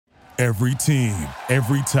Every team,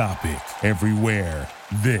 every topic, everywhere.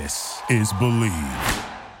 This is Believe.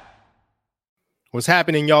 What's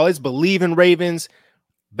happening, y'all? It's Believe in Ravens.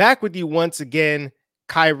 Back with you once again,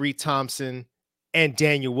 Kyrie Thompson and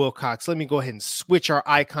Daniel Wilcox. Let me go ahead and switch our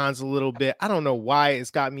icons a little bit. I don't know why it's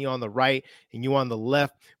got me on the right and you on the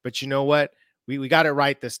left, but you know what? We got it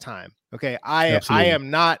right this time. Okay. I am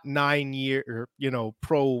not 9-year,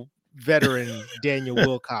 pro veteran Daniel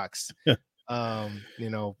Wilcox. We got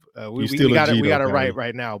it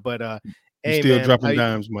right now. But you hey, still man, dropping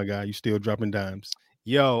dimes, my guy. You still dropping dimes.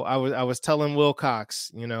 Yo, I was telling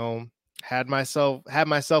Wilcox, had myself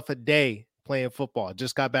a day playing football.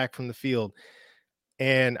 Just got back from the field,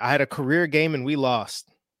 and I had a career game, and we lost.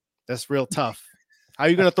 That's real tough. How are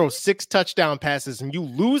you gonna throw 6 touchdown passes and you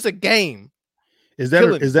lose a game? Is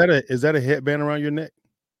that a headband around your neck?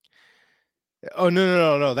 Oh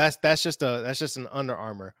no. That's just an Under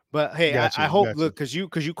Armour. But hey, I hope look because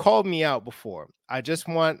you called me out before. I just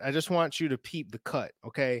want you to peep the cut,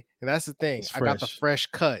 okay? And that's the thing. I got the fresh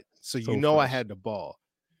cut, so you know fresh. I had the ball.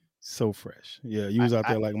 So fresh, yeah. You was out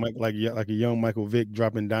there like a young Michael Vick,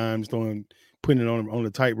 dropping dimes, putting it on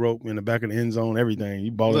the tightrope in the back of the end zone, everything.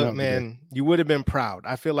 You balling out, man. You would have been proud.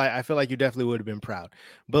 I feel like you definitely would have been proud.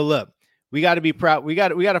 But look. We got to be proud. We got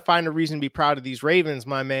to find a reason to be proud of these Ravens,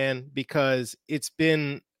 my man, because it's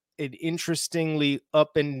been an interestingly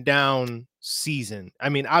up and down season. I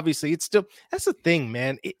mean, obviously, it's still that's the thing,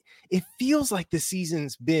 man. It feels like the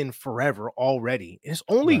season's been forever already. It's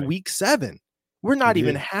only week 7. We're not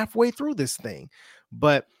even halfway through this thing,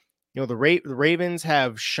 but the Ravens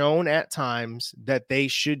have shown at times that they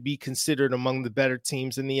should be considered among the better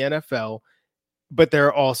teams in the NFL. But there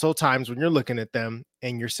are also times when you're looking at them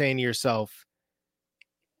and you're saying to yourself,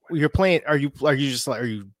 you're playing, are you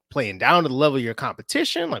playing down to the level of your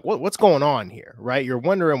competition? Like what's going on here? Right. You're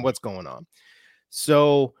wondering what's going on.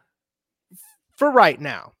 So for right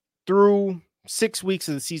now, through 6 weeks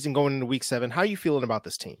of the season going into week 7, how are you feeling about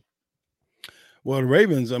this team? Well, the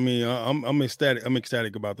Ravens, I mean, I'm ecstatic. I'm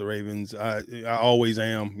ecstatic about the Ravens. I always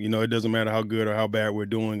am. It doesn't matter how good or how bad we're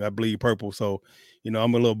doing. I bleed purple. So, I'm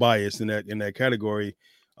a little biased in that category.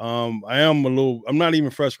 I'm not even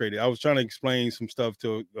frustrated. I was trying to explain some stuff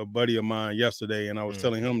to a buddy of mine yesterday, and I was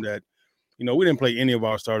telling him that, we didn't play any of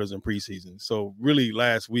our starters in preseason. So really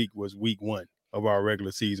last week was week 1 of our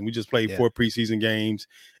regular season. We just played 4 preseason games.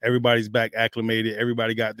 Everybody's back acclimated.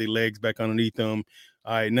 Everybody got their legs back underneath them.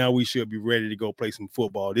 All right, now we should be ready to go play some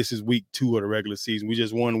football. This is week 2 of the regular season. We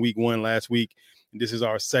just won week 1 last week. And this is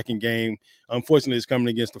our second game. Unfortunately, it's coming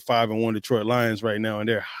against the 5-1 Detroit Lions right now, and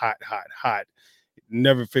they're hot.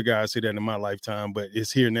 Never figured I'd say that in my lifetime, but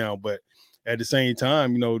it's here now. But at the same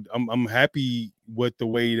time, I'm happy with the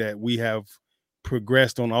way that we have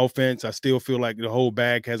progressed on offense. I still feel like the whole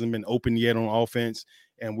bag hasn't been opened yet on offense,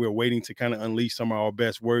 and we're waiting to kind of unleash some of our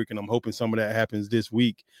best work, and I'm hoping some of that happens this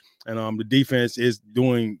week. And the defense is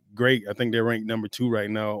doing great. I think they're ranked number 2 right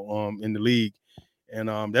now in the league. And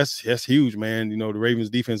that's huge, man. The Ravens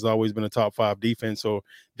defense has always been a top 5 defense, so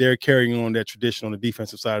they're carrying on that tradition on the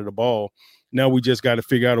defensive side of the ball. Now we just got to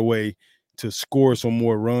figure out a way to score some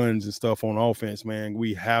more runs and stuff on offense, man.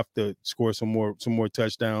 We have to score some more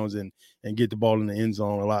touchdowns and get the ball in the end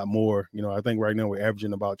zone a lot more. I think right now we're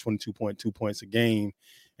averaging about 22.2 points a game,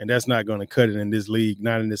 and that's not going to cut it in this league,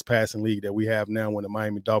 not in this passing league that we have now when the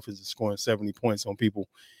Miami Dolphins is scoring 70 points on people.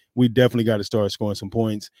 We definitely got to start scoring some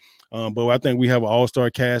points. But I think we have an all-star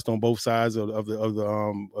cast on both sides of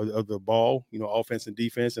the ball, offense and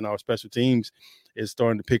defense, and our special teams is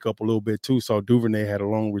starting to pick up a little bit too. So Duvernay had a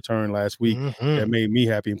long return last week that made me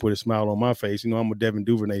happy and put a smile on my face. I'm a Devin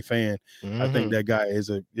Duvernay fan. I think that guy is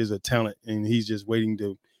a talent, and he's just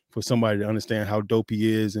waiting for somebody to understand how dope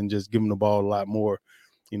he is and just give him the ball a lot more.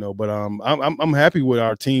 But I'm happy with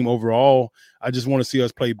our team overall. I just want to see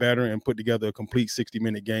us play better and put together a complete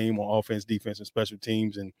 60-minute game on offense, defense, and special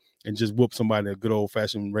teams, and just whoop somebody a good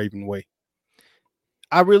old-fashioned Raven way.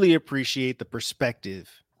 I really appreciate the perspective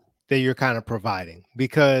that you're kind of providing,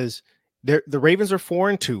 because the Ravens are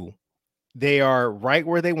 4-2. They are right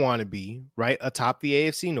where they want to be, right atop the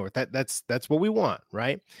AFC North. That's what we want,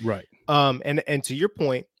 right? Right. And to your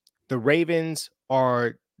point, the Ravens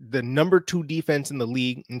are the number 2 defense in the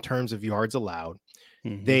league in terms of yards allowed.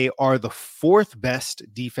 Mm-hmm. They are the 4th best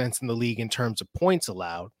defense in the league in terms of points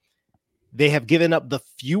allowed. They have given up the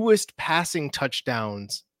fewest passing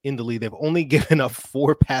touchdowns in the league. They've only given up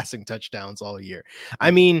 4 passing touchdowns all year. I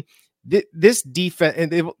mean, this defense,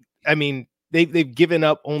 and they've given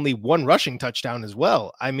up only 1 rushing touchdown as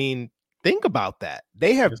well. I mean, think about that.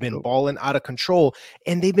 They have been balling out of control,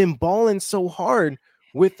 and they've been balling so hard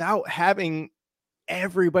without having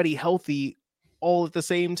everybody healthy all at the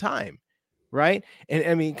same time, right? And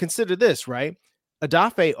I mean, consider this, right?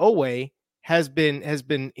 Odafe Owe has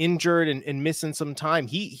been injured and missing some time.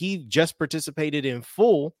 He just participated in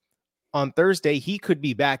full on Thursday. He could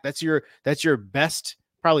be back. That's your best,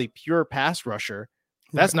 probably pure pass rusher.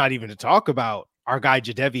 That's not even to talk about our guy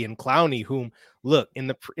Jadeveon Clowney, whom, look, in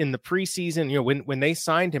the preseason, you know, when they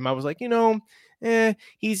signed him, I was like, you know,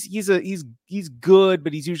 he's good,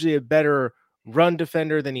 but he's usually a better run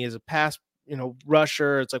defender than he is a pass, you know,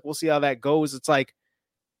 rusher. It's like, we'll see how that goes. It's like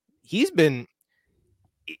he's been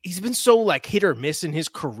so like hit or miss in his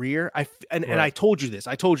career. And I told you this.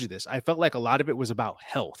 I felt like a lot of it was about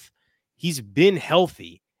health. He's been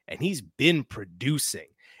healthy and he's been producing.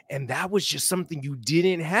 And that was just something you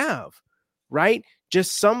didn't have, right?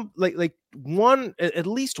 Just some like one, at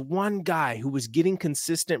least one guy who was getting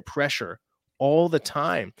consistent pressure all the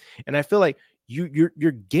time. And I feel like you're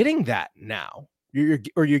getting that now. You're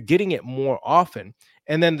getting it more often.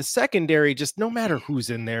 And then the secondary, just no matter who's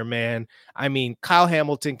in there, man. I mean, Kyle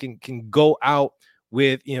Hamilton can go out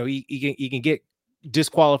with, you know, he can get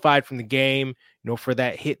disqualified from the game, you know, for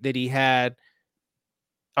that hit that he had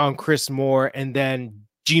on Chris Moore, and then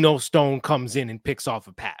Geno Stone comes in and picks off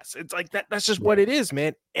a pass. It's like that's just what it is,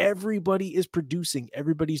 man. Everybody is producing,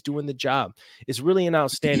 everybody's doing the job. It's really an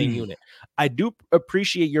outstanding unit. I do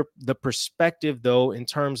appreciate the perspective though in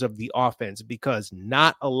terms of the offense, because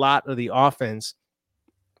not a lot of the offense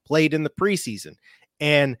played in the preseason,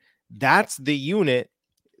 and that's the unit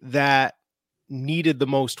that needed the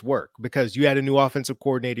most work, because you had a new offensive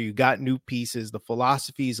coordinator, you got new pieces, the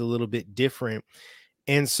philosophy is a little bit different,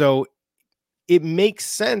 and so it makes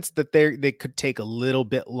sense that they could take a little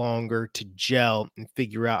bit longer to gel and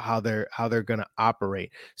figure out how they're going to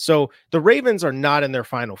operate. So the Ravens are not in their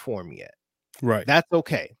final form yet. Right. That's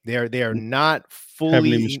okay. They are not fully,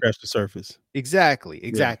 haven't even scratched the surface. Exactly.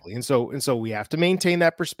 Yeah. And so we have to maintain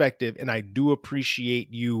that perspective. And I do appreciate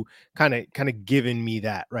you kind of giving me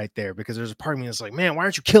that right there, because there's a part of me that's like, man, why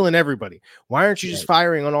aren't you killing everybody? Why aren't you just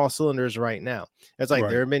firing on all cylinders right now? It's like,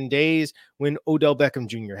 there have been days when Odell Beckham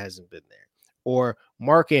Jr. hasn't been there, or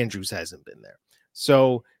Mark Andrews hasn't been there.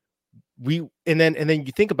 So and then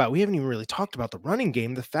you think about, we haven't even really talked about the running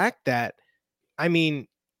game. The fact that, I mean,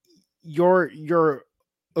 your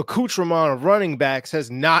accoutrement of running backs has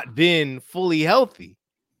not been fully healthy.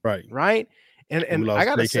 Right. And I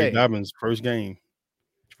gotta say, Dobbins first game.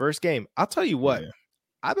 I'll tell you what,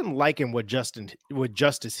 I've been liking what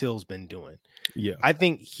Justice Hill's been doing. Yeah. I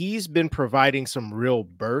think he's been providing some real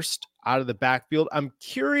burst out of the backfield. I'm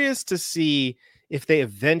curious to see if they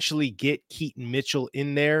eventually get Keaton Mitchell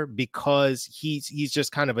in there, because he's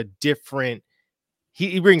just kind of a different,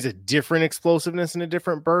 he brings a different explosiveness and a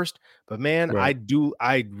different burst. But man,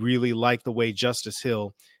 I really like the way Justice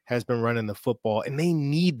Hill has been running the football, and they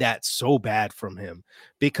need that so bad from him,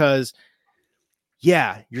 because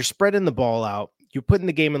you're spreading the ball out, you're putting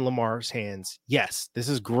the game in Lamar's hands. Yes, this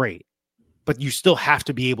is great, but you still have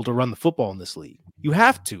to be able to run the football in this league. You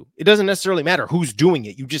have to. It doesn't necessarily matter who's doing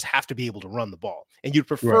it. You just have to be able to run the ball, and you'd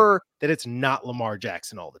prefer that it's not Lamar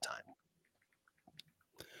Jackson all the time.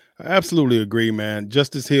 I absolutely agree, man.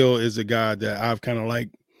 Justice Hill is a guy that I've kind of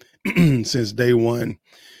liked since day one.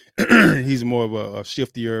 He's more of a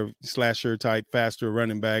shiftier slasher type, faster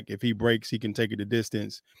running back. If he breaks, he can take it the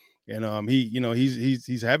distance. And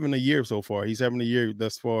he's having a year so far. He's having a year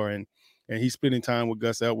thus far, and he's spending time with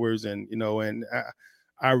Gus Edwards, and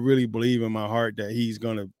I really believe in my heart that he's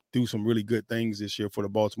gonna do some really good things this year for the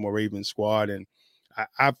Baltimore Ravens squad. And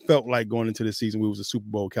I felt like going into the season we was a Super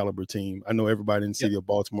Bowl caliber team. I know everybody in the city of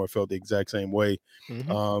Baltimore felt the exact same way.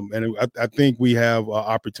 Mm-hmm. And I think we have an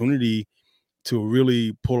opportunity to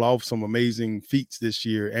really pull off some amazing feats this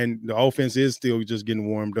year. And the offense is still just getting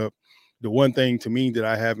warmed up. The one thing to me that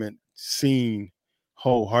I haven't seen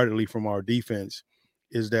wholeheartedly from our defense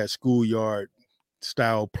is that schoolyard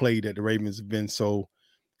style play that the Ravens have been so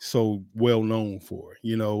well known for,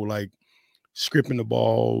 like scripting the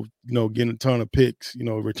ball, getting a ton of picks,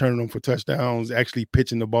 returning them for touchdowns, actually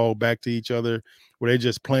pitching the ball back to each other, where they're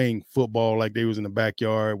just playing football like they was in the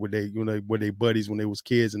backyard with they buddies when they was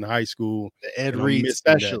kids in high school. Ed Reed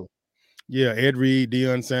special. Yeah, Ed Reed,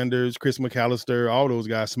 Deion Sanders, Chris McAllister, all those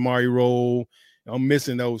guys, Samari Rolle. I'm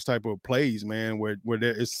missing those type of plays, man, where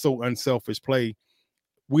it's so unselfish play.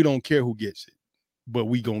 We don't care who gets it, but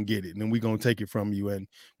we gonna get it, and we gonna take it from you, and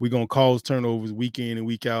we gonna cause turnovers week in and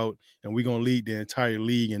week out, and we gonna lead the entire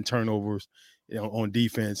league in turnovers on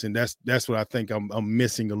defense. And that's what I think I'm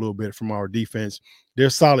missing a little bit from our defense. They're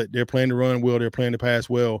solid. They're playing the run well. They're playing the pass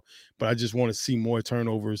well, but I just want to see more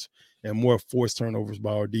turnovers and more forced turnovers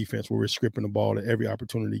by our defense, where we're scripting the ball at every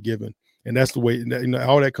opportunity given. And that's the way,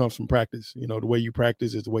 all that comes from practice. The way you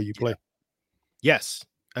practice is the way you play. Yes.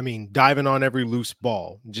 I mean, diving on every loose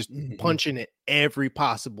ball, just Mm-hmm. punching at every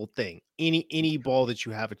possible thing, any ball that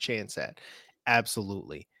you have a chance at.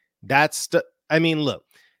 Absolutely. Look,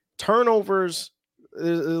 turnovers,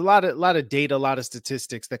 there's a lot of data, a lot of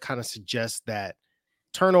statistics that kind of suggest that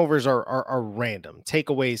turnovers are random.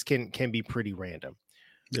 Takeaways can be pretty random.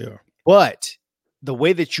 Yeah. But the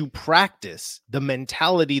way that you practice, the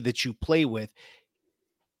mentality that you play with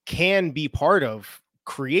can be part of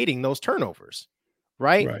creating those turnovers,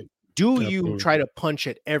 right? Do Absolutely. you try to punch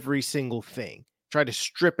at every single thing, try to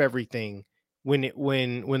strip everything when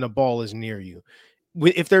the ball is near you?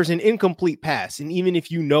 If there's an incomplete pass, and even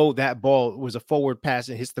if you know that ball was a forward pass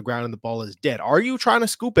and hits the ground and the ball is dead, are you trying to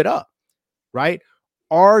scoop it up, right?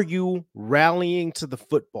 Are you rallying to the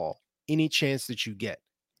football any chance that you get?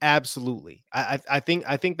 Absolutely. I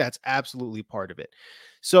think that's absolutely part of it.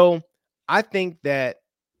 So I think that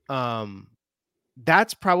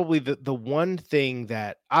that's probably the one thing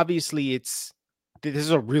that obviously this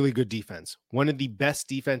is a really good defense, one of the best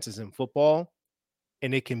defenses in football,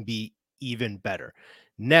 and it can be even better.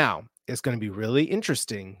 Now, it's going to be really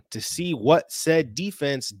interesting to see what said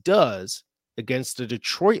defense does against the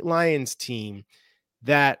Detroit Lions team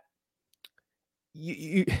that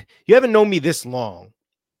you haven't known me this long,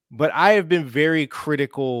 but I have been very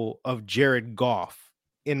critical of Jared Goff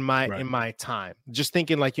in my time. Just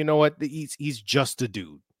thinking like, you know what, he's just a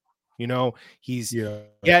dude. He's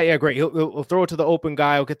great. He'll throw it to the open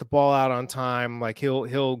guy. He'll get the ball out on time. Like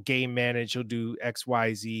he'll game manage. He'll do X,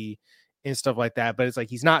 Y, Z and stuff like that. But it's like,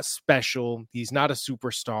 he's not special. He's not a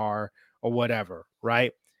superstar or whatever.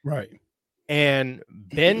 Right. And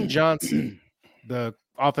Ben Johnson, the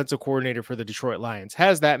offensive coordinator for the Detroit Lions,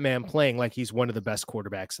 has that man playing like he's one of the best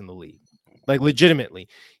quarterbacks in the league. Like legitimately,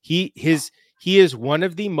 he is one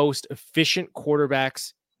of the most efficient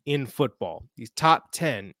quarterbacks in football. He's top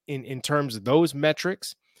 10 in terms of those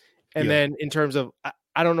metrics. And then in terms of,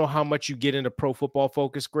 I don't know how much you get into Pro Football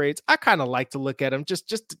Focus grades. I kind of like to look at him just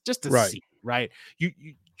to see, right? You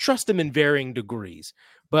trust him in varying degrees,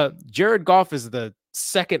 but Jared Goff is the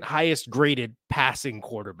second highest graded passing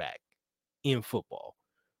quarterback in football,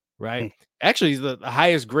 right? Actually, he's the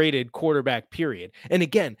highest graded quarterback, period. And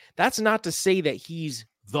again, that's not to say that he's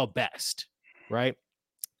the best, right?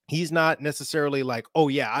 He's not necessarily like, oh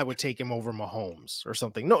yeah, I would take him over Mahomes or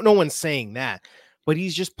something. No one's saying that, but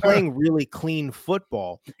he's just playing really clean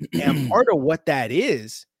football. And part of what that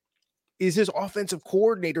is his offensive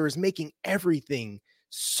coordinator is making everything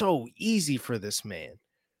so easy for this man,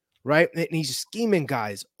 right? And he's scheming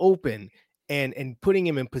guys open and putting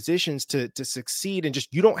him in positions to succeed. And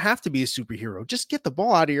just, you don't have to be a superhero. Just get the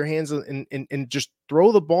ball out of your hands and just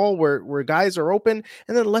throw the ball where guys are open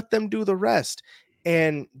and then let them do the rest.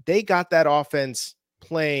 And they got that offense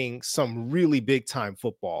playing some really big time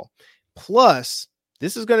football. Plus,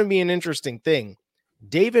 this is going to be an interesting thing.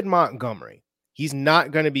 David Montgomery, he's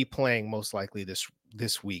not going to be playing most likely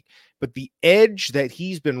this week, but the edge that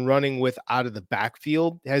he's been running with out of the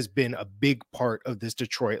backfield has been a big part of this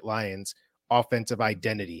Detroit Lions offensive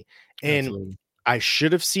identity. And absolutely, I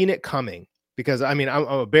should have seen it coming because I'm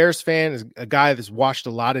a Bears fan, a guy that's watched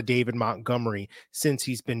a lot of David Montgomery since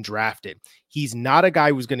he's been drafted. He's not a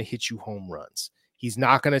guy who's going to hit you home runs. He's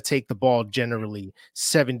not going to take the ball generally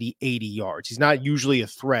 70, 80 yards. He's not usually a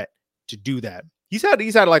threat to do that. He's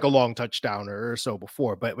had like a long touchdown or so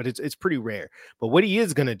before, but it's pretty rare. But what he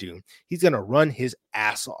is going to do, he's going to run his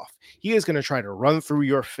ass off. He is going to try to run through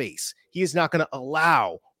your face. He is not going to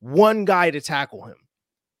allow one guy to tackle him.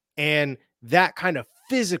 And that kind of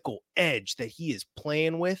physical edge that he is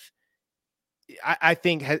playing with, I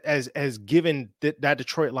think has given that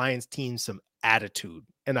Detroit Lions team some attitude,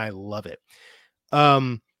 and I love it.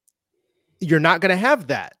 You're not going to have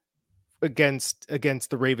that against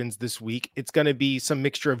the Ravens this week. It's going to be some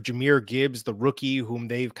mixture of Jahmyr Gibbs, the rookie, whom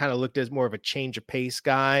they've kind of looked at as more of a change of pace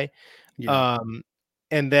guy. Yeah.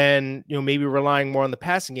 And then, maybe relying more on the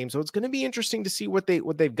passing game. So it's going to be interesting to see what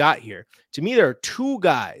they've got here. To me, there are two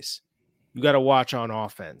guys you got to watch on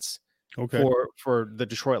offense for the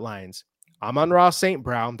Detroit Lions. Amon-Ra St.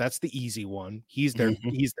 Brown, that's the easy one. He's the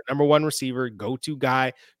number one receiver, go-to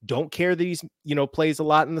guy. Don't care that he's, plays a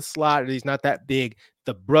lot in the slot or he's not that big.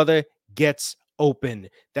 The brother gets open.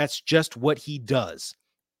 That's just what he does.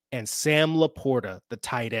 And Sam LaPorta, the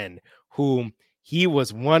tight end, whom he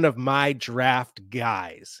was one of my draft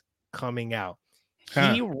guys coming out.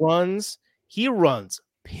 He runs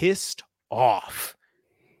pissed off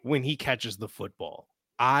when he catches the football.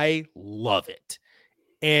 I love it.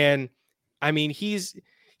 And there's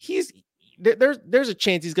a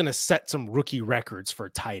chance he's going to set some rookie records for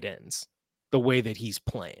tight ends. the way that he's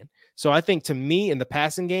playing. So I think to me in the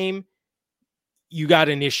passing game, you got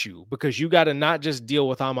an issue because you got to not just deal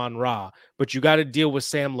with Amon-Ra, but you got to deal with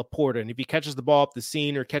Sam LaPorta. And if he catches the ball up the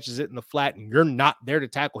seam or catches it in the flat and you're not there to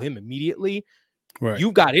tackle him immediately, right,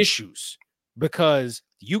 you've got issues because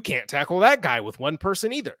you can't tackle that guy with one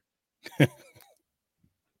person either.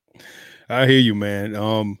 I hear you, man.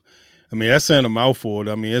 I mean, that's saying a mouthful.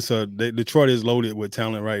 I mean, Detroit is loaded with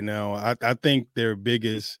talent right now. I think their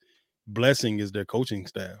biggest blessing is their coaching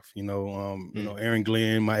staff. You know, Aaron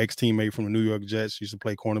Glenn, my ex-teammate from the New York Jets, used to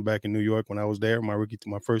play cornerback in New York when I was there, my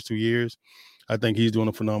first 2 years. I think he's doing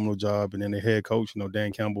a phenomenal job. And then the head coach,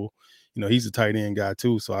 Dan Campbell, he's a tight end guy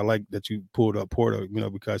too. So I like that you pulled up Porter,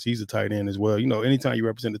 because he's a tight end as well. Anytime you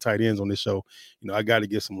represent the tight ends on this show, I got to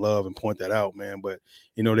give some love and point that out, man. But,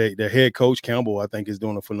 their head coach Campbell, I think, is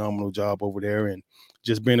doing a phenomenal job over there, and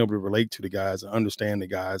just being able to relate to the guys and understand the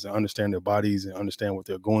guys and understand their bodies and understand what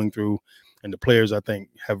they're going through. And the players, I think,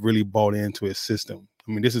 have really bought into his system.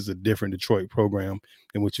 I mean, this is a different Detroit program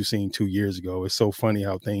than what you've seen 2 years ago. It's so funny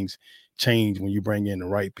how things change when you bring in the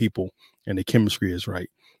right people and the chemistry is right.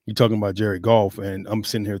 You're talking about Jared Goff, and I'm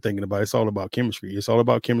sitting here thinking about it's all about chemistry. It's all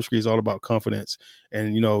about chemistry. It's all about confidence.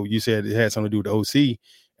 And, you said it had something to do with the OC,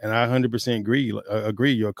 and I 100%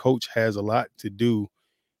 agree. Your coach has a lot to do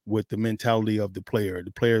with the mentality of the player.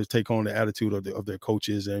 The players take on the attitude of their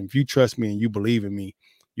coaches. And if you trust me and you believe in me,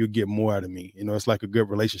 you'll get more out of me. It's like a good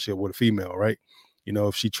relationship with a female, right?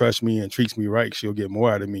 If she trusts me and treats me right, she'll get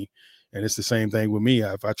more out of me. And it's the same thing with me.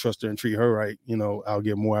 If I trust her and treat her right, I'll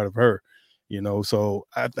get more out of her. So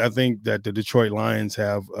I think that the Detroit Lions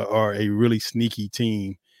are a really sneaky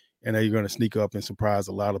team, and they're going to sneak up and surprise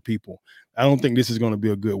a lot of people. I don't think this is going to be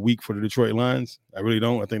a good week for the Detroit Lions. I really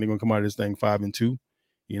don't. I think they're going to come out of this thing 5-2.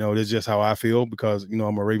 That's just how I feel because,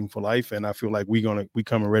 I'm a Raven for life, and I feel like we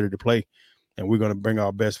coming ready to play, and we're going to bring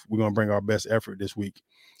our best. We're going to bring our best effort this week.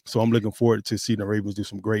 So I'm looking forward to seeing the Ravens do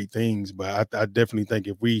some great things. But I definitely think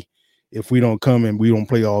if we don't come and we don't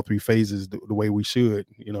play all three phases the way we should,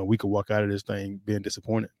 we could walk out of this thing being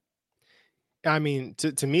disappointed. I mean,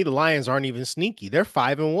 to me, the Lions aren't even sneaky. They're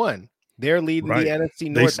 5-1. They're leading the NFC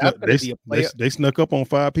North. They snuck up on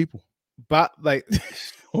 5 people. But like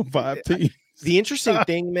on 5 teams. The interesting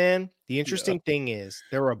thing, man, thing is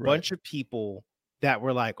there were a bunch of people that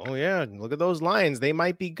were like, oh yeah, look at those Lions. They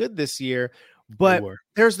might be good this year. But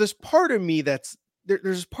there's this part of me there's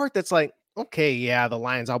this part that's like, okay, yeah, the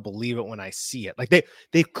Lions, I'll believe it when I see it. Like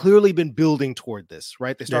they've clearly been building toward this,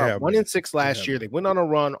 right? They started 1-6 last year. They went on a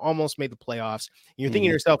run, almost made the playoffs. And you're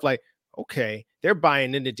thinking to yourself, like, okay, they're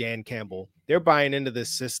buying into Dan Campbell. They're buying into this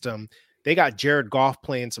system. They got Jared Goff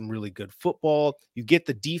playing some really good football. You get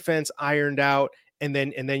the defense ironed out, and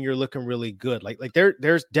then you're looking really good. Like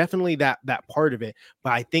there's definitely that part of it.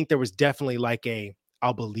 But I think there was definitely like a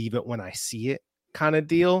I'll believe it when I see it kind of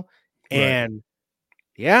deal. And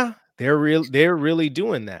yeah, they're really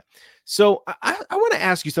doing that. So I want to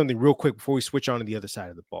ask you something real quick before we switch on to the other side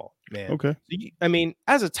of the ball, man. Okay. I mean,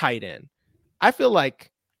 as a tight end, I feel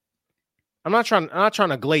like I'm not trying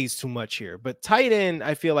to glaze too much here, but tight end,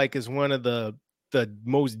 I feel like is one of the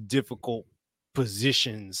most difficult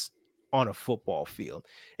positions on a football field.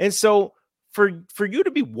 And so for you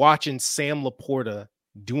to be watching Sam LaPorta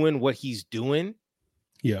doing what he's doing,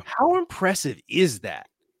 how impressive is that?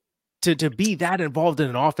 To be that involved in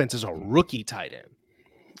an offense as a rookie tight end?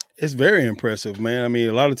 It's very impressive, man. I mean,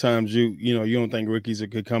 a lot of times you don't think rookies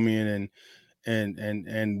could come in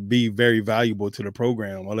and be very valuable to the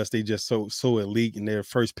program unless they just so elite and their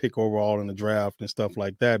first pick overall in the draft and stuff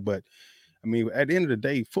like that. But I mean, at the end of the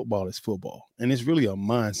day, football is football, and it's really a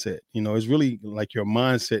mindset. It's really like your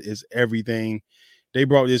mindset is everything. They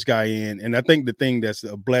brought this guy in, and I think the thing that's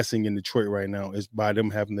a blessing in Detroit right now is by them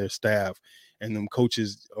having their staff and them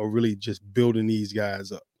coaches are really just building these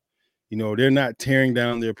guys up. They're not tearing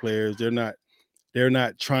down their players. They're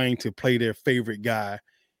not trying to play their favorite guy.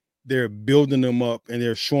 They're building them up, and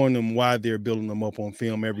they're showing them why they're building them up on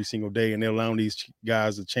film every single day, and they're allowing these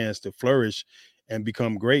guys a chance to flourish and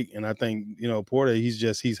become great. And I think, Porter, he's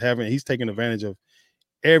taking advantage of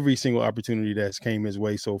every single opportunity that's came his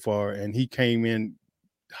way so far. And he came in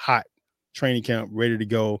hot, training camp, ready to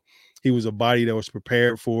go. He was a body that was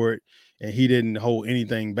prepared for it, and he didn't hold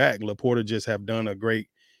anything back. LaPorta just have done a great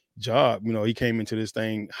job. He came into this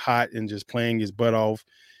thing hot and just playing his butt off,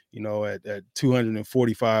 at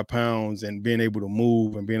 245 pounds and being able to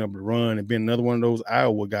move and being able to run and being another one of those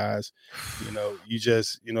Iowa guys. We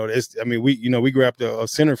grabbed a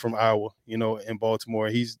center from Iowa, in Baltimore.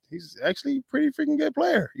 He's actually a pretty freaking good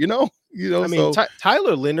player, I mean, So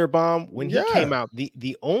Tyler Linderbaum, when he yeah, came out,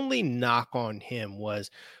 the only knock on him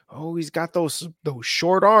was, oh, he's got those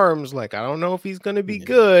short arms. Like, I don't know if he's going to be yeah,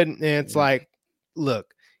 good. And it's yeah, like,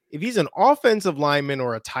 look, if he's an offensive lineman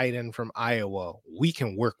or a tight end from Iowa, we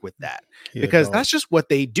can work with that he a because dog. that's just what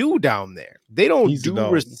they do down there. They He's a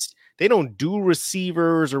dog. they don't do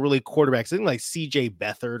receivers or really quarterbacks. Something like CJ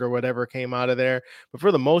Beathard or whatever came out of there. But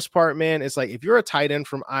for the most part, man, it's like if you're a tight end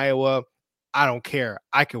from Iowa, I don't care.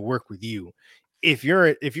 I can work with you. If you're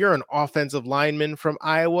an offensive lineman from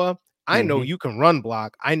Iowa, I know Mhm. you can run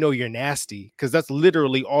block. I know you're nasty because that's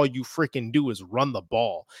literally all you freaking do is run the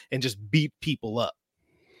ball and just beat people up.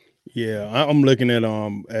 Yeah, I'm looking at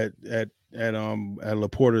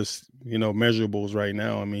LaPorta's measurables right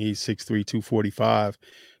now. I mean, he's 6'3", 245.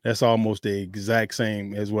 That's almost the exact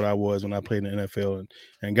same as what I was when I played in the NFL.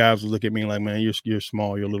 And guys would look at me like, man, you're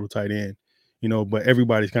small, you're a little tight end, But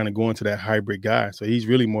everybody's kind of going to that hybrid guy. So he's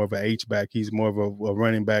really more of an H back. He's more of a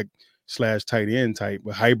running back / tight end type,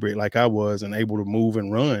 a hybrid like I was, and able to move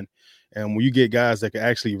and run. And when you get guys that can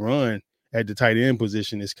actually run at the tight end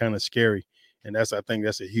position, it's kind of scary. And I think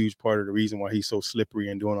that's a huge part of the reason why he's so slippery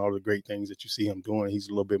and doing all the great things that you see him doing. He's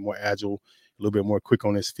a little bit more agile, a little bit more quick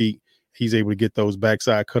on his feet. He's able to get those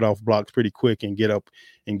backside cutoff blocks pretty quick and get up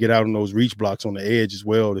and get out on those reach blocks on the edge as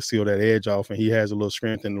well to seal that edge off. And he has a little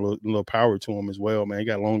strength and a little power to him as well, man. He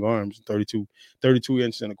got long arms, 32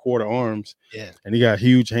 inch and a quarter arms. Yeah. And he got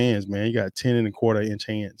huge hands, man. He got 10 and a quarter inch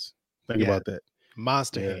hands. Think about that.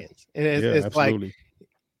 Monster hands. And it's absolutely. like,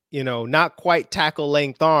 not quite tackle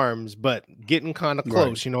length arms, but getting kind of close.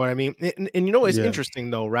 Right. You know what I mean? And it's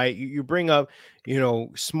interesting though, right? You bring up,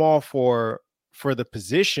 small for the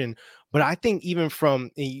position, but I think even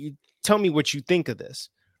you tell me what you think of this,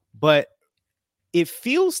 but it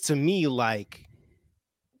feels to me like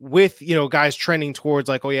with, guys trending towards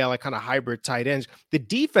like, oh yeah, like kind of hybrid tight ends, the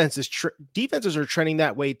defenses are trending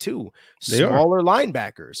that way too. Smaller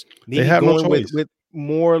linebackers, maybe they have going no choice. with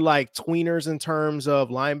more like tweeners in terms of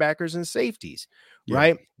linebackers and safeties,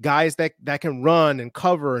 right? Guys that can run and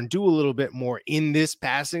cover and do a little bit more in this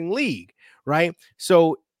passing league, right?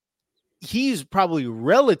 So he's probably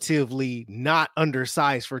relatively not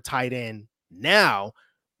undersized for tight end now,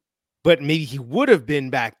 but maybe he would have been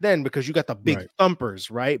back then because you got the big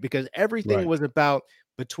thumpers, right? Because everything was about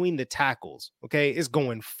between the tackles. Okay. It's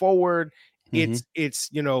going forward. It's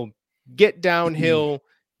get downhill,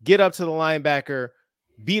 get up to the linebacker,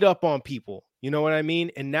 beat up on people. You know what I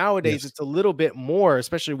mean? And nowadays it's a little bit more,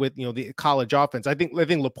 especially with, the college offense. I think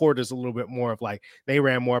LaPorta is a little bit more of like, they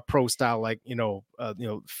ran more pro style, like,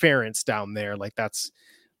 Ferentz down there. Like that's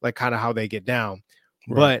like kind of how they get down.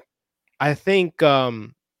 Right. But I think,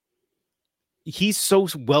 he's so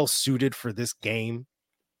well suited for this game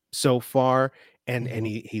so far, and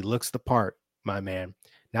he looks the part, my man.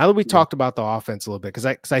 Now that we talked about the offense a little bit,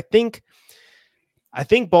 because I think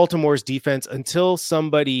Baltimore's defense, until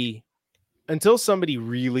somebody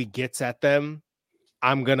really gets at them,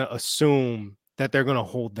 I'm gonna assume that they're gonna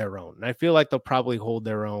hold their own, and I feel like they'll probably hold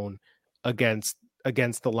their own against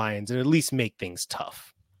the Lions and at least make things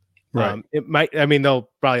tough. Right. They'll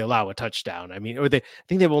probably allow a touchdown. I think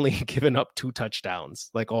they've only given up 2 touchdowns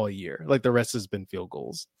like all year. Like the rest has been field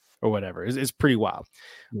goals or whatever. It's pretty wild.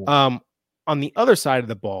 Yeah. On the other side of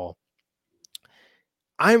the ball,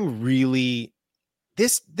 I'm really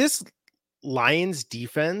this Lions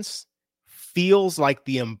defense feels like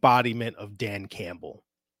the embodiment of Dan Campbell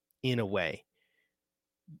in a way.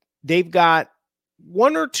 They've got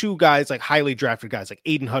 1 or 2 guys, like highly drafted guys, like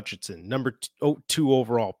Aidan Hutchinson, number 2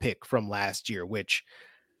 overall pick from last year, which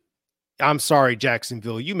I'm sorry,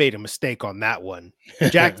 Jacksonville, you made a mistake on that one.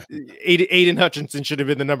 Aidan Hutchinson should have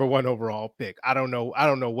been the number 1 overall pick. I don't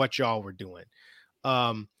know what y'all were doing.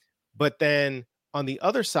 But then on the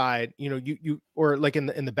other side, you or like in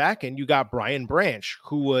the back end, you got Brian Branch,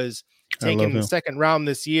 who was taken in the 2nd round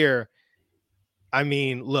this year. I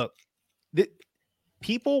mean, look,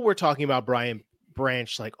 people were talking about Brian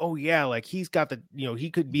Branch like, oh yeah, like he's got the,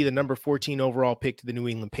 he could be the number 14 overall pick to the New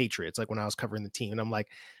England Patriots, like when I was covering the team. And I'm like,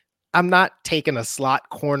 I'm not taking a slot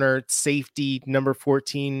corner safety number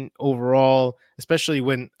 14 overall, especially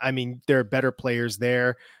when, there are better players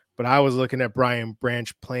there. But I was looking at Brian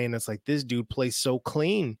Branch playing. It's like, this dude plays so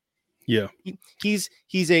clean. Yeah. He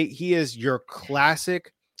is your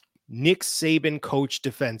classic Nick Saban coach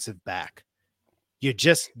defensive back. You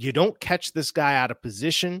don't catch this guy out of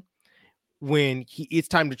position. When it's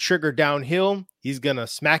time to trigger downhill, he's going to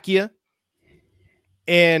smack you.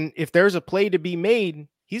 And if there's a play to be made,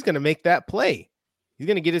 he's going to make that play. He's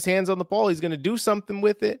going to get his hands on the ball. He's going to do something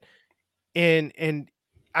with it. And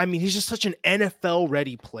he's just such an NFL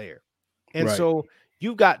ready player. And so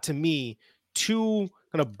you got to me 2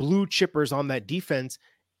 kind of blue chippers on that defense.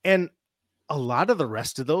 And a lot of the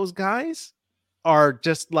rest of those guys are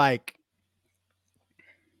just like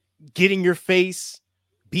get in your face,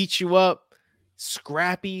 beat you up,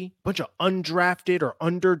 scrappy, bunch of undrafted or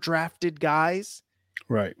underdrafted guys.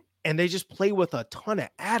 Right. And they just play with a ton of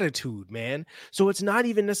attitude, man. So it's not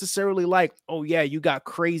even necessarily like, oh yeah, you got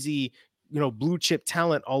crazy, blue chip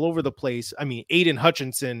talent all over the place. I mean, Aidan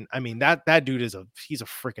Hutchinson, I mean, that dude he's a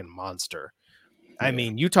freaking monster. Yeah. I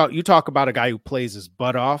mean, you talk about a guy who plays his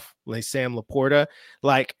butt off, like Sam LaPorta.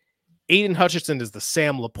 Like Aidan Hutchinson is the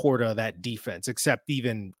Sam LaPorta of that defense, except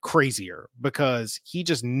even crazier because he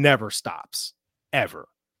just never stops ever.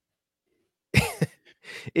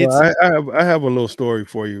 Well, I have a little story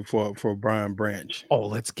for you for Brian Branch. Oh,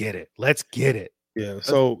 let's get it. Yeah.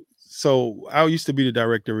 So I used to be the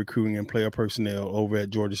director of recruiting and player personnel over at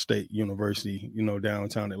Georgia State University,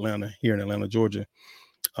 downtown Atlanta, here in Atlanta, Georgia.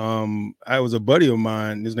 I was a buddy of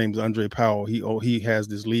mine. His name is Andre Powell. He has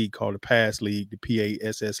this league called the PASS League, the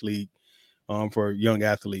PASS League, for young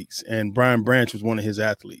athletes. And Brian Branch was one of his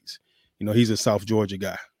athletes. He's a South Georgia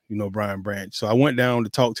guy, Brian Branch. So I went down to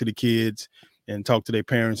talk to the kids and talk to their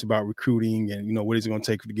parents about recruiting and, what is it going to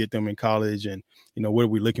take to get them in college and, what are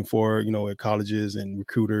we looking for, at colleges and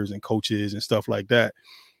recruiters and coaches and stuff like that.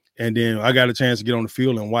 And then I got a chance to get on the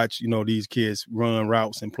field and watch, these kids run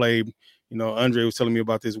routes and play. Andre was telling me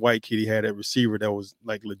about this white kid he had at receiver that was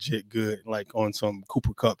like legit good, like on some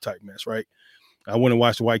Cooper Cup type mess, right? I went and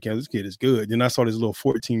watched the white kid. This kid is good. Then I saw this little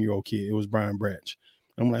 14-year-old kid. It was Brian Branch.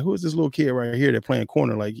 I'm like, who is this little kid right here that playing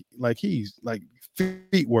corner? Like he's like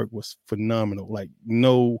feet work was phenomenal. Like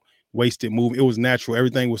no wasted move. It was natural.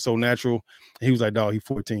 Everything was so natural. And he was like, dog, he's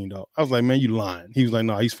 14, dog. I was like, man, you lying. He was like,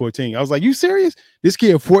 no, he's 14. I was like, you serious? This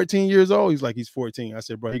kid 14 years old? He's like, he's 14. I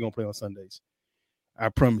said, bro, he gonna play on Sundays. I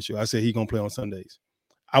promise you. I said, he gonna play on Sundays.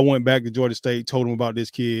 I went back to Georgia State, told him about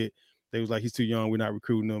this kid. They was like, he's too young. We're not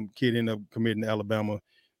recruiting him. Kid ended up committing to Alabama.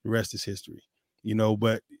 The rest is history,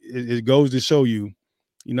 but it goes to show you,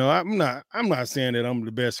 I'm not saying that I'm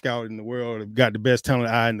the best scout in the world, or got the best talent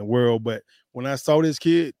eye in the world, but when I saw this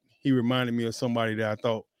kid, he reminded me of somebody that I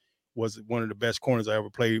thought was one of the best corners I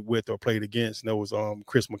ever played with or played against. And that was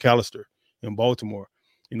Chris McAllister in Baltimore.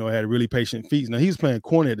 Had really patient feet. Now he was playing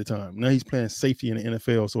corner at the time. Now he's playing safety in the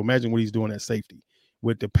NFL. So imagine what he's doing at safety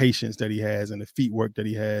with the patience that he has and the feet work that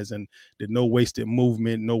he has and the no wasted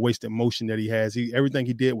movement, no wasted motion that he has. Everything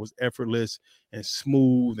he did was effortless and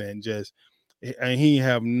smooth and he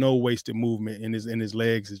have no wasted movement in his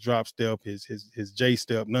legs, his drop step, his J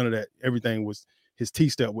step, none of that. Everything was his T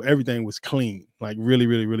step. Everything was clean, like really,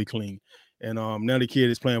 really, really clean. And now the kid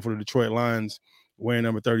is playing for the Detroit Lions, wearing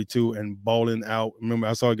number 32 and balling out. Remember,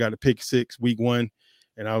 I saw he got a pick 6 week 1,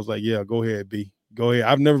 and I was like, yeah, go ahead, B. Go ahead.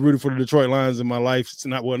 I've never rooted for the Detroit Lions in my life. It's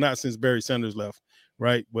not since Barry Sanders left,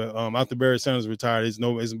 right? But after Barry Sanders retired,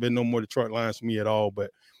 it's been no more Detroit Lions for me at all.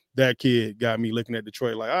 But that kid got me looking at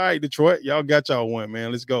Detroit like, all right, Detroit, y'all got y'all one,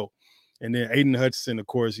 man. Let's go. And then Aidan Hutchinson, of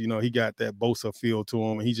course, he got that Bosa feel to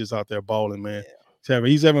him, and he's just out there balling, man. Yeah.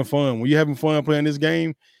 He's having fun. When you're having fun playing this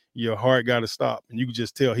game, your heart got to stop. And you can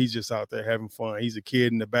just tell he's just out there having fun. He's a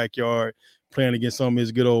kid in the backyard playing against some of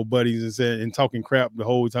his good old buddies and talking crap the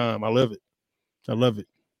whole time. I love it.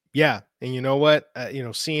 Yeah. And you know what?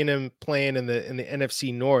 Seeing him playing in the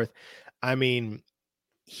NFC North, I mean,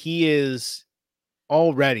 he is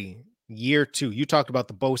already year 2. You talked about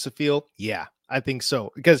the Bosa feel. Yeah, I think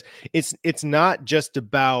so. Because it's not just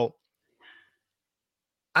about,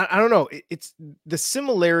 I don't know. It's the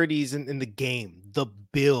similarities in the game, the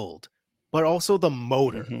build, but also the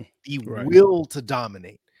motor, the will to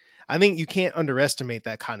dominate. I think you can't underestimate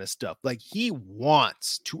that kind of stuff. Like he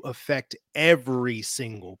wants to affect every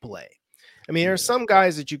single play. I mean, there are some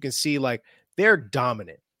guys that you can see like they're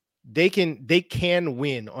dominant. They can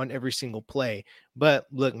win on every single play. But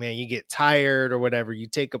look, man, you get tired or whatever. You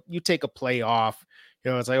take a play off.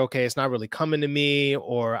 It's like, okay, it's not really coming to me,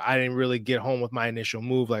 or I didn't really get home with my initial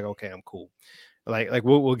move. Like, okay, I'm cool. Like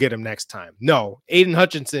we'll get him next time. No, Aidan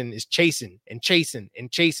Hutchinson is chasing, and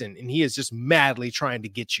he is just madly trying to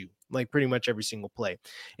get you, like pretty much every single play.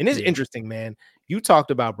 And it's interesting, man. You talked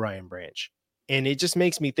about Brian Branch, and it just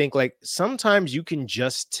makes me think like sometimes you can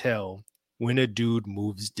just tell when a dude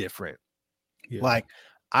moves different. Yeah. Like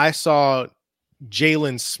I saw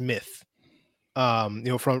Jalen Smith,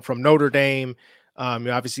 from Notre Dame. He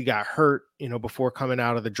obviously got hurt, before coming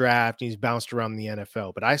out of the draft. He's bounced around the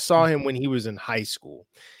NFL, but I saw him when he was in high school.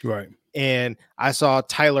 Right. And I saw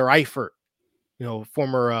Tyler Eifert,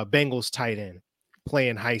 former Bengals tight end, play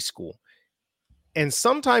in high school. And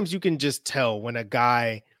sometimes you can just tell when a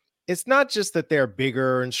guy, it's not just that they're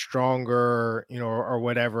bigger and stronger, or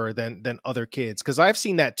whatever than other kids. Cause I've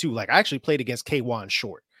seen that too. Like I actually played against K1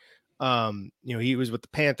 Short. He was with the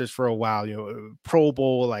Panthers for a while, Pro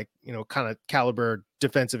Bowl, like, kind of caliber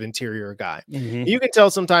defensive interior guy. Mm-hmm. You can tell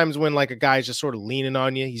sometimes when like a guy's just sort of leaning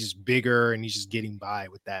on you, he's just bigger and he's just getting by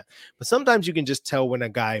with that. But sometimes you can just tell when a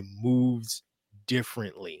guy moves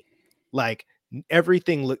differently. Like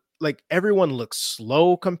everyone looks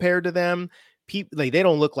slow compared to them. People, like, they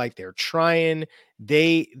don't look like they're trying.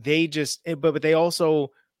 They just, but they also,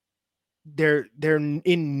 they're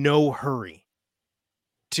in no hurry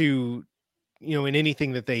to, in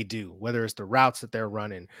anything that they do, whether it's the routes that they're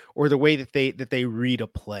running or the way that they read a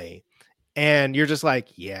play. And you're just like,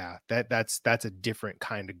 yeah, that's a different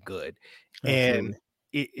kind of good. Absolutely. And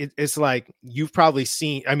it's like, you've probably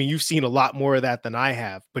seen, you've seen a lot more of that than I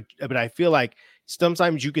have, but I feel like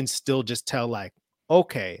sometimes you can still just tell, like,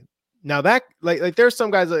 okay, now that like there's some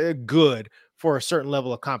guys that are good for a certain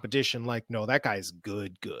level of competition. Like, no, that guy's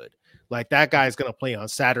good. Like that guy's going to play on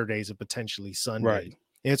Saturdays and potentially Sundays. Right.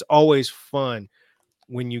 And it's always fun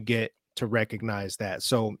when you get to recognize that.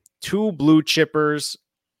 So 2 blue chippers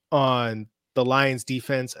on the Lions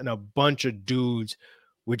defense and a bunch of dudes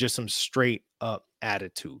with just some straight up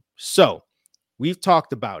attitude. So we've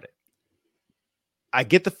talked about it. I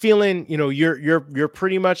get the feeling, you're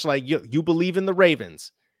pretty much like, you believe in the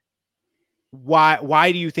Ravens.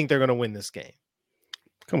 Why do you think they're going to win this game?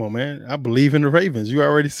 Come on, man. I believe in the Ravens. You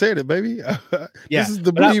already said it, baby. Yeah, this is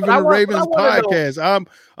the Believe in the Ravens podcast. Know.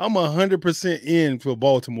 I'm 100% in for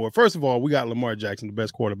Baltimore. First of all, we got Lamar Jackson, the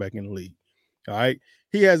best quarterback in the league. All right.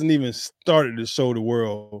 He hasn't even started to show the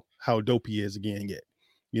world how dope he is again yet.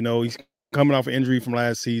 He's coming off an injury from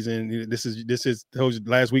last season. This is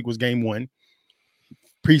last week was game 1.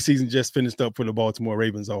 Preseason just finished up for the Baltimore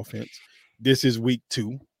Ravens offense. This is week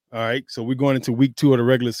 2. All right. So we're going into week 2 of the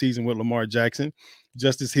regular season with Lamar Jackson.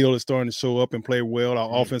 Justice Hill is starting to show up and play well.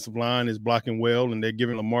 Our offensive line is blocking well, and they're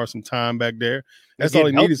giving Lamar some time back there. That's all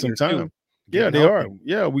he needed, some time. Yeah, they are.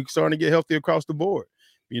 Yeah, we're starting to get healthy across the board.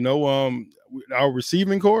 Our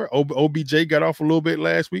receiving core, OBJ got off a little bit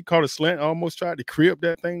last week, caught a slant, almost tried to crib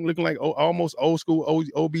that thing, looking like almost old school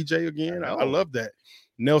OBJ again. I love that.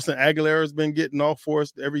 Nelson Aguilar has been getting off for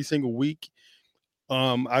us every single week.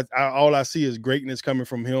 All I see is greatness coming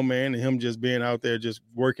from him, man, and him just being out there, just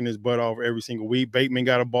working his butt off every single week. Bateman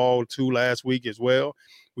got a ball too last week as well.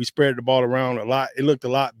 We spread the ball around a lot. It looked a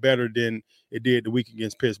lot better than it did the week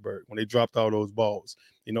against Pittsburgh when they dropped all those balls.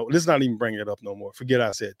 Let's not even bring it up no more. Forget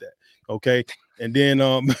I said that. Okay. And then,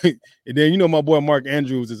 my boy Mark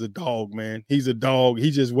Andrews is a dog, man. He's a dog.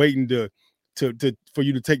 He's just waiting for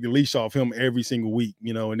you to take the leash off him every single week,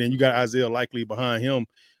 and then you got Isaiah Likely behind him.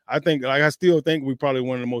 I still think we're probably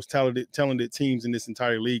one of the most talented teams in this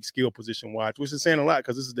entire league, skill position wise, which is saying a lot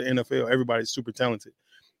because this is the NFL. Everybody's super talented,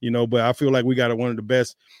 but I feel like we got one of the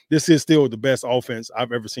best. This is still the best offense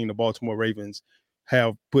I've ever seen the Baltimore Ravens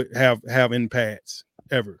have in pads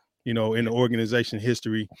ever, in the organization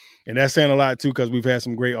history. And that's saying a lot too, because we've had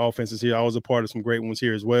some great offenses here. I was a part of some great ones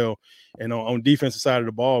here as well. And on defensive side of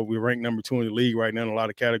the ball, we're ranked number 2 in the league right now in a lot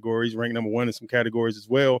of categories, ranked number 1 in some categories as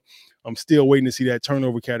well. I'm still waiting to see that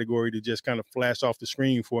turnover category to just kind of flash off the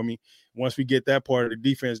screen for me. Once we get that part of the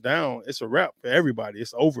defense down, it's a wrap for everybody.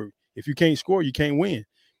 It's over. If you can't score, you can't win.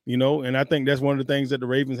 And I think that's one of the things that the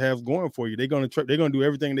Ravens have going for you. They're going to do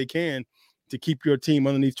everything they can to keep your team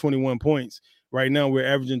underneath 21 points. Right now, we're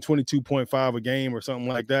averaging 22.5 a game or something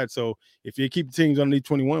like that. So if you keep the teams underneath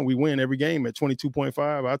 21, we win every game at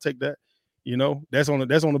 22.5. I'll take that. That's on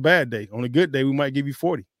a bad day. On a good day, we might give you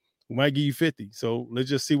 40. We might give you 50. So let's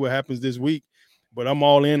just see what happens this week. But I'm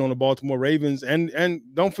all in on the Baltimore Ravens. And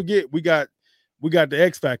don't forget, we got the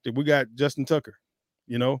X factor. We got Justin Tucker.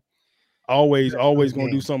 Always going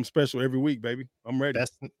to do something special every week, baby. I'm ready.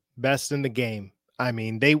 Best in the game.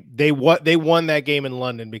 They won that game in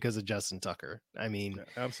London because of Justin Tucker.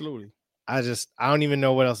 Absolutely. I don't even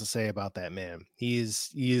know what else to say about that man. It's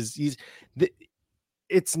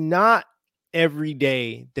not every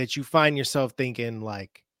day that you find yourself thinking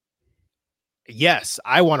like, yes,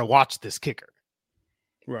 I want to watch this kicker.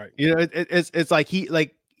 Right. It's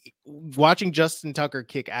like watching Justin Tucker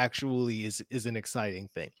kick actually is an exciting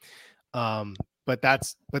thing. But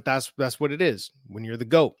that's what it is when you're the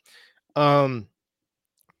GOAT.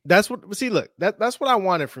 That's what I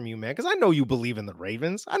wanted from you, man, because I know you believe in the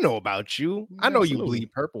Ravens. I know about you. I know you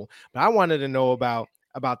bleed purple, but I wanted to know about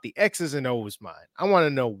the X's and O's mind. I want to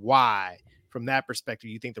know why, from that perspective,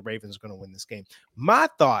 you think the Ravens are going to win this game. My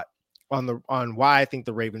thought on why I think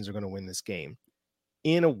the Ravens are going to win this game,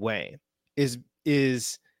 in a way,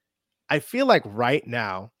 is I feel like right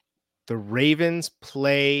now the Ravens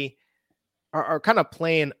play are kind of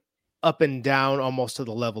playing up and down almost to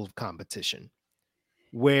the level of competition.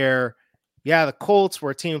 Where, yeah, the Colts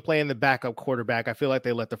were a team playing the backup quarterback. I feel like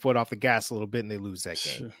they let the foot off the gas a little bit and they lose that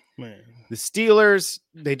game. Man. The Steelers,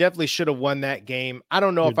 they definitely should have won that game. I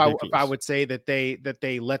don't know if I would say that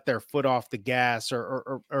they let their foot off the gas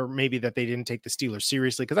or maybe that they didn't take the Steelers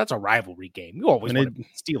seriously, because that's a rivalry game. You always want to beat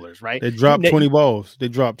the Steelers, right? They dropped 20 balls. They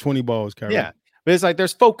dropped 20 balls, Kyrie. Yeah, but it's like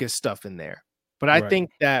there's focus stuff in there. But I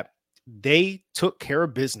think that they took care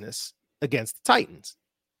of business against the Titans.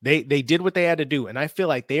 They did what they had to do, and I feel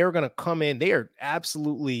like they are going to come in. They are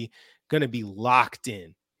absolutely going to be locked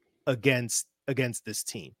in against this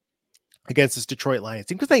team, against this Detroit Lions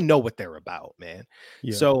team, because they know what they're about, man.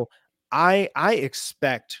 Yeah. So I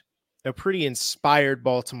expect a pretty inspired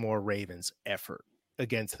Baltimore Ravens effort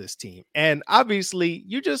against this team. And obviously,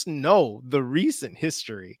 you just know the recent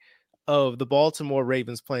history of the Baltimore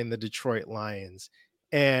Ravens playing the Detroit Lions,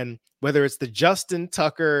 and whether it's the Justin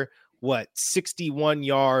Tucker 61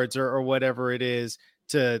 yards or whatever it is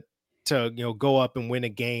to go up and win a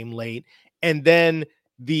game late, and then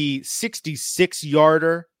the 66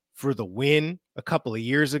 yarder for the win a couple of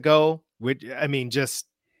years ago, which I mean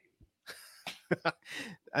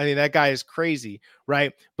that guy is crazy,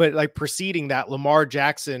 right? But like preceding that, Lamar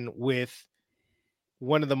Jackson with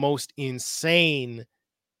one of the most insane,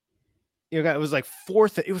 it was like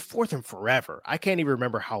fourth and forever. I can't even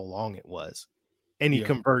remember how long it was. And he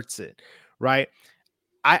converts it, right?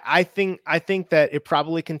 I think that it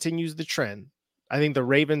probably continues the trend. I think the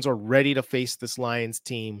Ravens are ready to face this Lions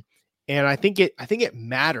team, and I think it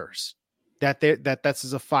matters that this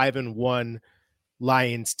is a 5-1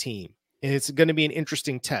 Lions team, and it's going to be an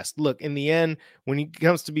interesting test. Look, in the end, when it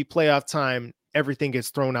comes to be playoff time, everything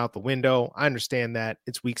gets thrown out the window. I understand that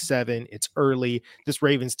it's week 7, it's early. This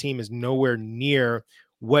Ravens team is nowhere near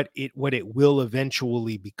what it will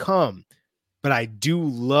eventually become. But I do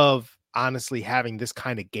love, honestly, having this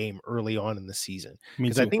kind of game early on in the season,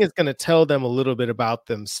 because I think it's going to tell them a little bit about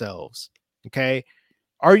themselves. Okay.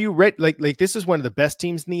 Are you ready? Like this is one of the best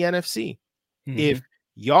teams in the NFC. Mm-hmm. If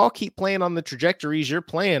y'all keep playing on the trajectories you're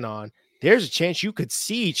playing on, there's a chance you could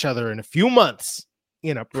see each other in a few months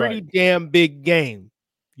in a pretty damn big game.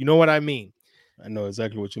 You know what I mean? I know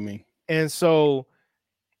exactly what you mean. And so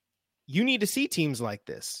you need to see teams like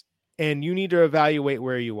this, and you need to evaluate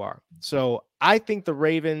where you are. So I think the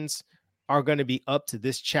Ravens are going to be up to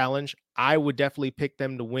this challenge. I would definitely pick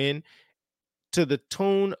them to win, to the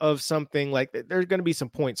tune of something like there's going to be some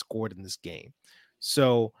points scored in this game.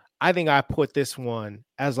 So I think I put this one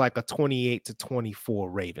as like a 28-24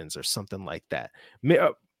 Ravens or something like that.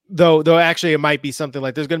 Though actually it might be something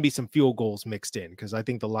like there's going to be some field goals mixed in, because I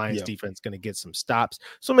think the Lions defense is going to get some stops.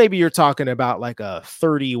 So maybe you're talking about like a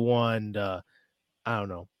 31 to, I don't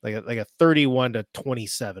know, like a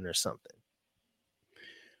 31-27 or something.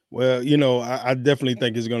 Well, I definitely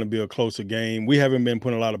think it's going to be a closer game. We haven't been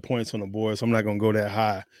putting a lot of points on the board, so I'm not going to go that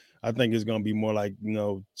high. I think it's going to be more like,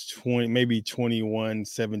 20, maybe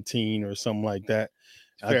 21-17 or something like that.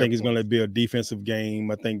 I think it's going to be a defensive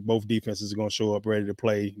game. I think both defenses are going to show up ready to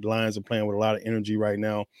play. The Lions are playing with a lot of energy right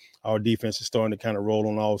now. Our defense is starting to kind of roll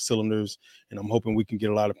on all cylinders, and I'm hoping we can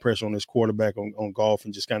get a lot of pressure on this quarterback on Goff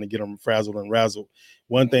and just kind of get them frazzled and razzled.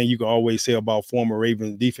 One thing you can always say about former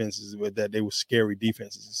Ravens defenses is that they were scary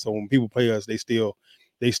defenses. So when people play us, they still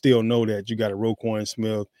know that you got a Roquan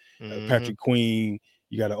Smith, Patrick Queen,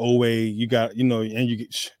 you got an Owe, you got, and you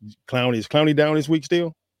get Clowney. Is Clowney down this week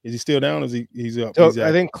still? Is he still down? He's up? So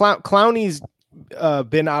I think Clowney's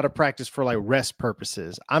been out of practice for like rest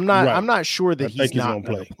purposes. I'm not sure that he's not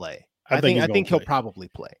going to play. I think he'll probably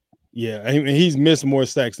play. Yeah, I mean, he's missed more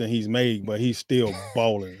sacks than he's made, but he's still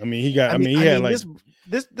balling. I mean, he had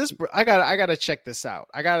this. I gotta check this out.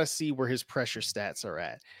 I gotta see where his pressure stats are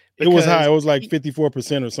at. It was high. It was like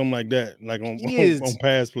 54% or something like that. Like on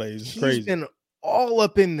pass plays. It's crazy. He's been all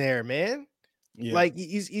up in there, man. Yeah. Like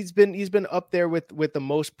he's been up there with the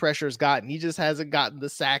most pressures gotten. He just hasn't gotten the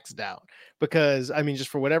sacks down, because I mean, just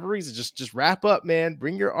for whatever reason, just wrap up, man.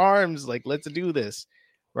 Bring your arms. Like, let's do this,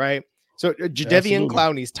 right? So Jadeveon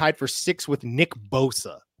Clowney's tied for 6th with Nick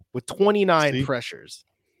Bosa with 29 pressures.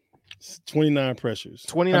 29 pressures.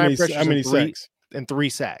 29 pressures. How many sacks? And 3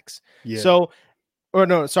 sacks. Yeah. So, or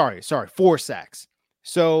no, sorry, 4 sacks.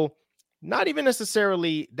 So not even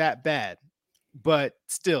necessarily that bad. But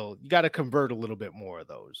still, you got to convert a little bit more of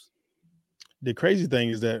those. The crazy thing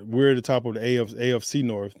is that we're at the top of the AFC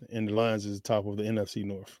North, and the Lions is the top of the NFC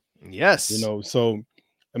North. Yes. So,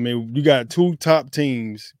 I mean, you got 2 top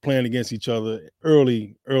teams playing against each other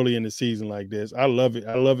early in the season like this. I love it.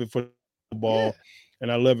 I love it for football, and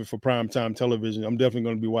I love it for primetime television. I'm definitely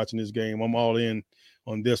going to be watching this game. I'm all in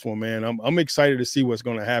on this one, man. I'm excited to see what's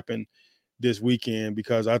going to happen this weekend,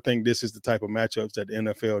 because I think this is the type of matchups that the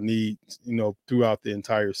NFL needs, throughout the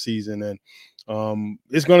entire season. And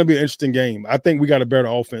it's going to be an interesting game. I think we got a better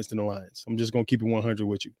offense than the Lions. I'm just going to keep it 100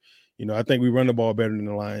 with you. I think we run the ball better than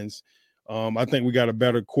the Lions. I think we got a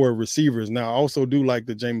better core of receivers. Now, I also do like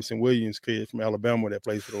the Jameson Williams kid from Alabama that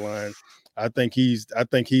plays for the Lions. I think he's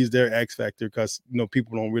their X factor, because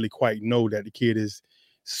people don't really quite know that the kid is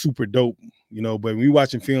super dope. But when you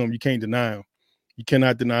watching film, you can't deny him. You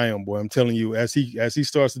cannot deny him, boy. I'm telling you, as he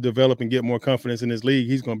starts to develop and get more confidence in his league,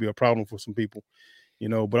 he's going to be a problem for some people.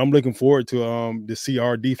 But I'm looking forward to see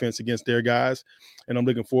our defense against their guys, and I'm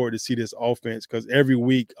looking forward to see this offense, because every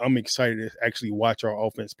week I'm excited to actually watch our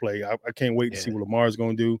offense play. I can't wait to see what Lamar's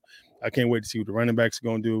going to do. I can't wait to see what the running backs are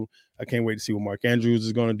going to do. I can't wait to see what Mark Andrews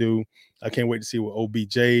is going to do. I can't wait to see what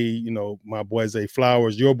OBJ, my boy Zay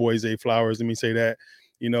Flowers, your boy Zay Flowers, let me say that,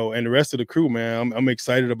 and the rest of the crew, man. I'm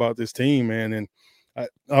excited about this team, man. And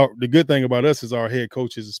the good thing about us is our head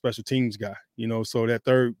coach is a special teams guy, so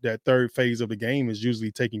that third phase of the game is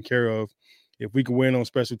usually taken care of. If we can win on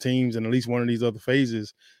special teams and at least one of these other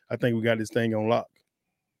phases, I think we got this thing on lock.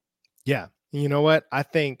 Yeah. You know what? I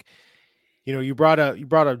think, you brought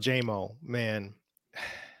up J-Mo, man.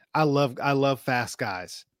 I love fast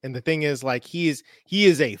guys. And the thing is, like, he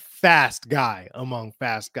is a fast guy among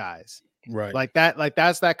fast guys. Right.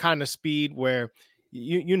 That's that kind of speed where,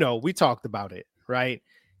 we talked about it, right?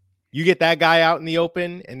 You get that guy out in the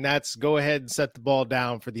open, and that's go ahead and set the ball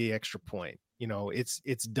down for the extra point.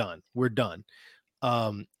 It's done. We're done.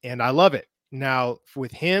 And I love it. Now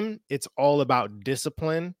with him, it's all about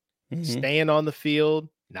discipline, staying on the field,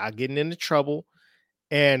 not getting into trouble,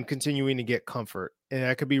 and continuing to get comfort. And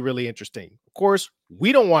that could be really interesting. Of course,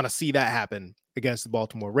 we don't want to see that happen against the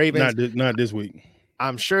Baltimore Ravens. Not this week.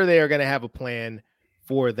 I'm sure they are going to have a plan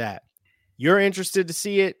for that. You're interested to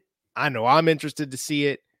see it. I know I'm interested to see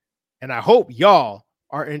it. And I hope y'all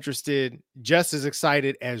are interested, just as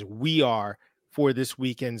excited as we are for this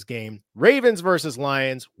weekend's game. Ravens versus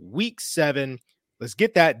Lions, week 7. Let's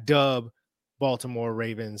get that dub, Baltimore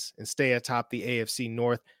Ravens, and stay atop the AFC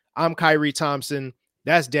North. I'm Kyrie Thompson.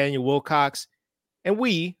 That's Daniel Wilcox. And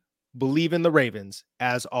we believe in the Ravens,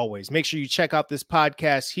 as always. Make sure you check out this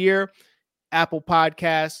podcast here, Apple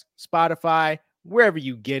Podcasts, Spotify, wherever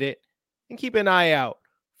you get it. And keep an eye out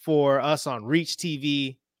for us on Reach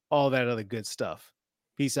TV, all that other good stuff.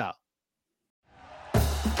 Peace out.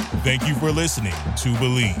 Thank you for listening to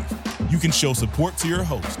Believe. You can show support to your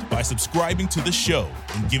host by subscribing to the show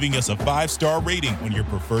and giving us a 5-star rating on your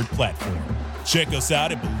preferred platform. Check us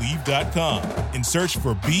out at Believe.com and search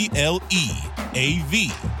for BLEAV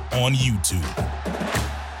on YouTube.